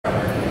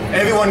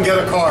Everyone get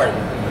a card.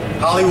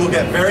 Holly will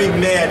get very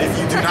mad if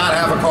you do not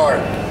have a card.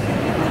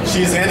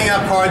 She is handing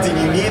out cards and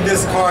you need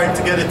this card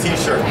to get a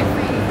t-shirt.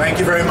 Thank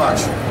you very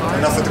much.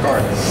 Enough with the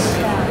card.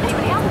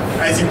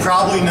 As you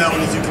probably know,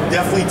 and as you can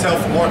definitely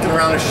tell from walking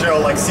around a show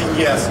like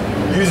CES,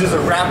 users are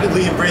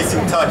rapidly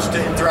embracing touch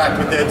to interact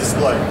with their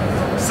display.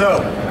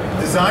 So,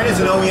 designers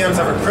and OEMs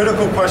have a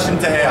critical question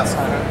to ask.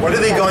 What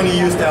are they going to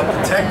use to help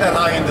protect that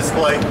high-end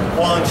display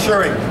while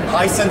ensuring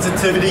high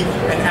sensitivity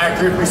and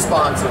accurate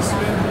responses?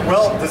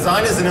 Well,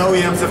 designers and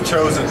OEMs have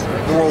chosen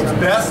the world's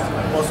best,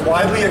 most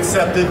widely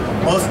accepted,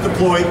 most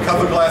deployed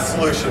cover glass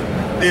solution.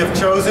 They have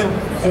chosen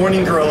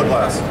Corning Gorilla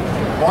Glass.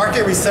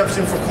 Market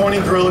reception for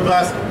Corning Gorilla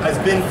Glass has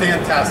been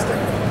fantastic.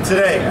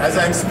 Today, as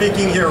I'm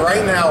speaking here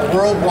right now,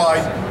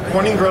 worldwide,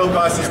 Corning Gorilla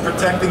Glass is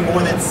protecting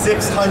more than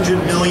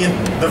 600 million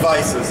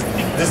devices,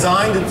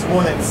 designed into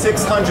more than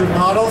 600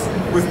 models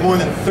with more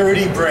than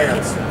 30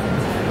 brands.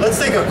 Let's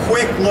take a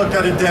quick look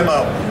at a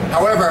demo.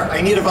 However,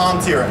 I need a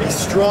volunteer, a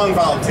strong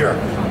volunteer.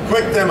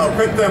 Quick demo,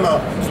 quick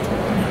demo.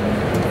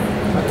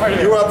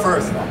 You're up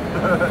first. It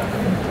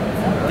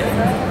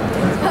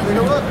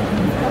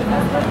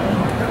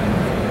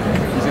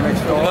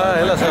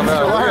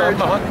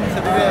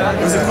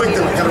was a quick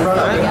demo, gotta run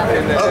up.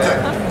 Okay.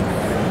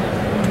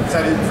 Is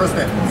that your first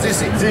name?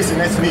 Zizi,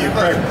 nice to meet you.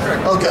 Craig.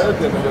 Okay.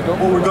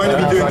 What we're going to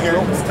be doing here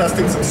is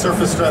testing some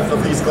surface strength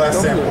of these glass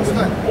samples.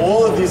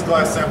 All of these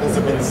glass samples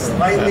have been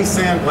slightly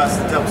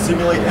sandblasted to help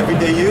simulate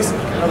everyday use.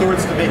 In other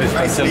words, to make it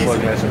nice and easy.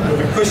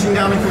 We'll be pushing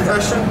down in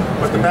compression,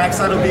 but the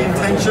backside will be in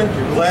tension,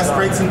 glass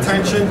breaks in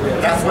tension,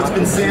 that's what's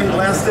been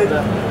sandblasted.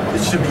 It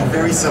should be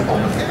very simple.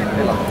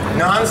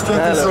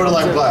 Non-strengthened soda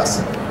lime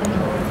glass.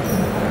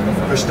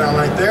 Push down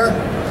right there.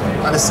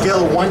 On a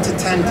scale of 1 to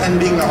 10, 10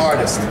 being the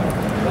hardest.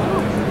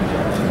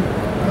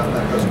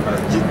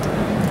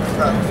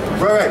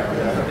 Right.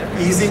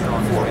 Easy.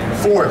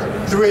 4.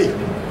 3.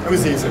 It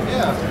was easy.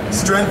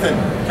 Strengthened,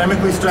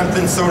 chemically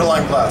strengthened soda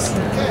lime glass.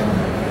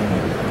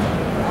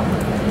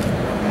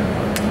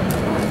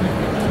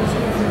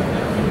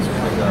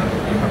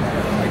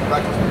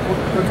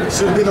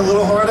 Should have been a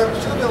little harder?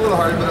 Should have been a little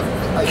harder, but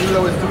I knew what I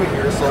was doing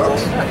here, so.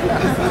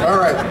 All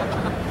right.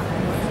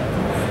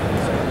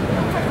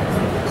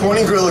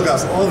 Corning Gorilla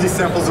Glass. All of these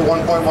samples are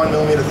 1.1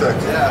 millimeter thick.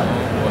 Yeah.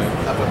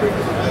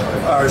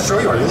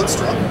 Sure you are. You look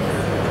strong.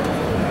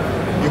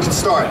 You can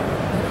start.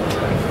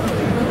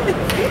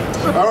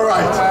 All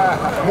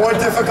right. More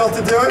difficult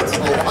to do it?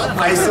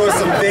 I saw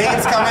some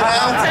veins coming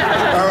out.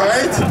 All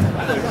right.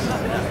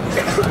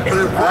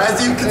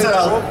 As you can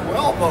tell,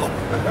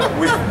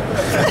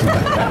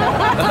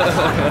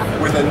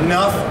 with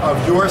enough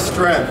of your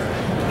strength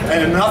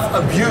and enough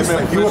abuse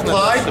that you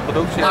applied,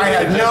 I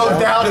had no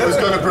doubt it was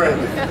going to break.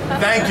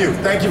 Thank you.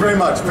 Thank you very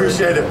much.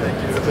 Appreciate it.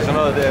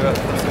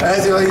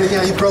 As you,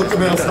 yeah, you broke the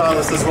middle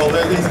stylus as well.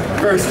 He's a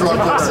very strong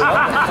person.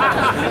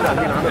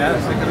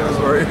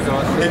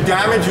 The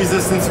damage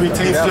resistance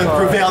retained strength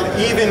prevailed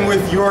even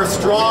with your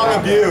strong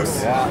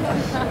abuse.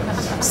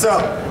 So,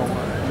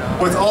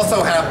 what's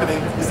also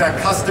happening is that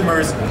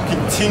customers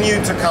continue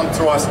to come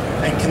to us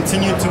and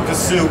continue to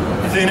pursue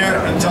thinner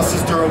and just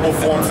as durable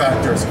form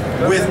factors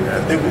with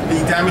the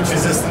damage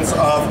resistance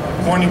of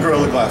Corning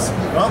Gorilla Glass.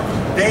 Well,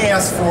 they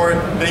asked for it,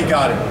 they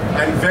got it.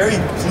 I'm very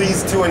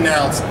pleased to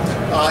announce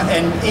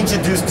and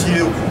introduce to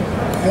you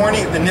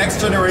the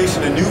next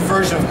generation, a new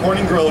version of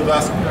Corning Gorilla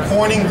Glass,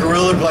 Corning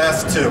Gorilla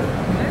Glass 2.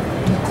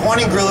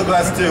 Corning Gorilla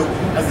Glass 2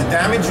 has the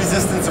damage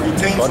resistance and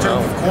retained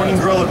strength of Corning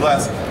Gorilla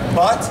Glass,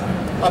 but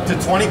up to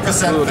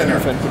 20% thinner.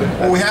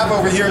 What we have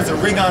over here is a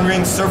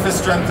ring-on-ring surface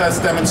strength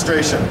test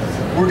demonstration.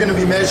 We're going to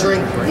be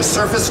measuring the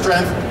surface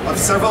strength of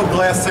several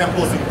glass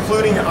samples,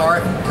 including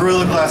our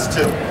Gorilla Glass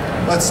 2.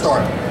 Let's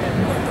start.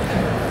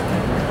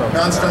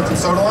 Non-strengthened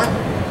soda lime.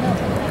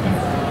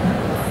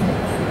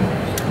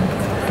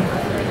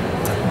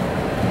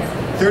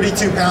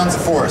 .32 pounds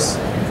of force.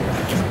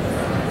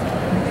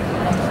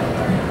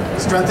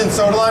 Strengthened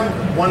soda lime,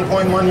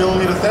 1.1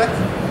 millimeter thick.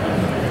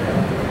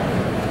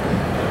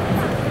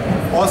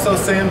 Also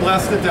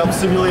sandblasted to help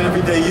simulate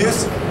everyday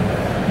use.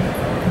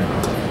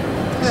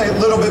 Yeah, a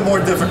little bit more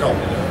difficult.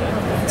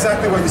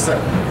 Exactly what you said.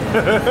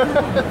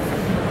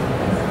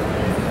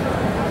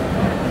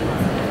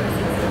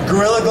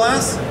 Gorilla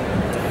Glass,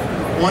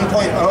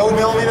 1.0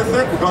 millimeter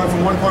thick. We're going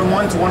from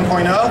 1.1 to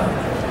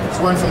 1.0. It's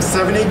going from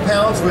 70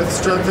 pounds with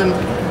strengthened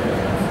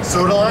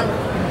soda lime.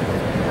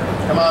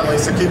 Come on,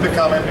 Lisa, keep it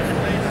coming.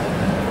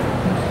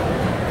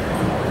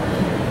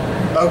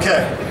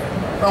 Okay,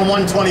 around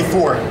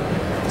 124.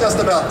 Just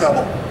about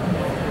double.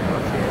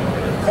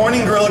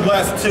 Corning Gorilla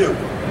Glass 2,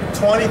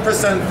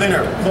 20%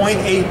 thinner,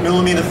 0.8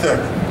 millimeter thick.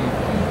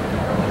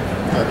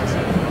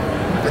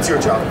 That's your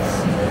job.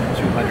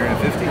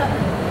 250.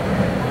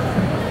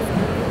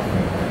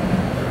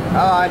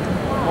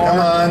 Come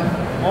on.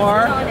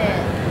 More.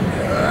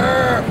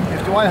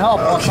 If you want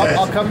help, okay.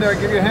 I'll come there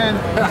and give you a hand.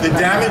 The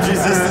damage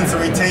resistance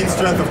and retained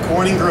strength of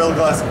Corning Gorilla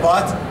Glass,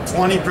 but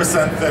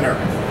 20% thinner.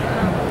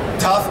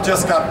 Tough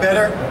just got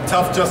better,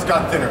 tough just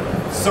got thinner.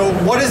 So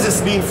what does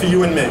this mean for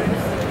you and me?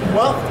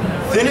 Well,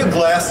 thinner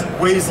glass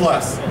weighs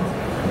less.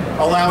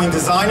 allowing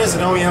designers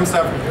and OEMs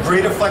to have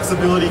greater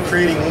flexibility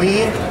creating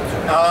lean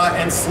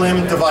and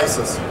slim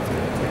devices.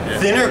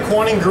 Thinner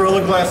Corning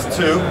Gorilla Glass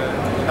 2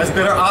 has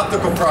better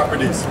optical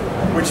properties,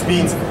 which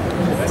means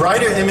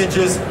brighter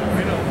images,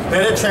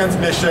 better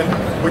transmission,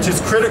 which is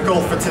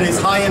critical for today's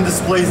high-end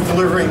displays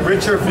delivering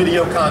richer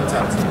video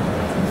content.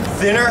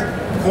 Thinner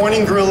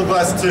Corning Gorilla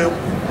Glass 2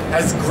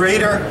 has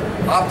greater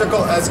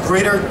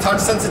touch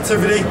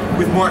sensitivity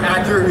with more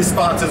accurate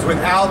responses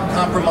without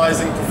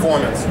compromising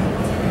performance.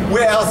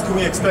 Where else can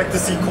we expect to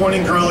see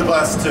Corning Gorilla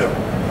Glass 2?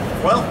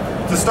 Well,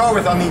 to start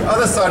with, on the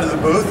other side of the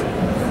booth,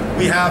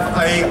 we have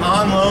a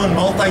on-loan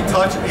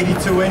multi-touch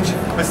 82-inch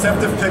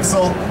perceptive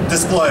pixel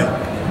display.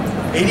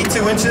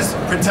 82 inches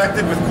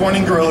protected with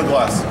Corning Gorilla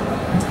Glass.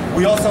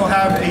 We also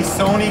have a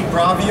Sony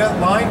Bravia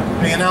line.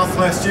 They announced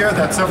last year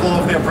that several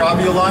of their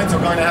Bravia lines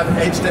are going to have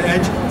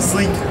edge-to-edge,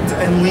 sleek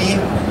and lean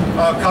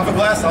cover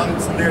glass on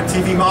their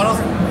TV models.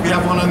 We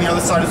have one on the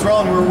other side as well,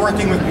 and we're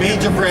working with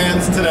major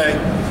brands today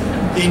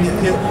in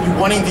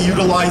wanting to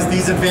utilize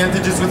these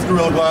advantages with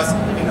Gorilla Glass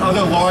in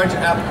other large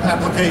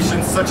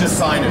applications such as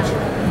signage.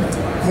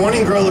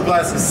 Corning Gorilla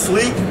Glass is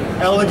sleek,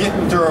 elegant,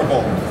 and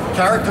durable.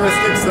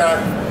 Characteristics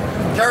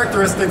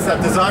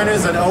that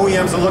designers and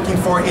OEMs are looking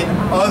for in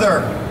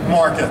other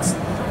markets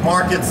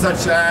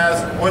such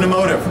as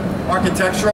automotive, architectural,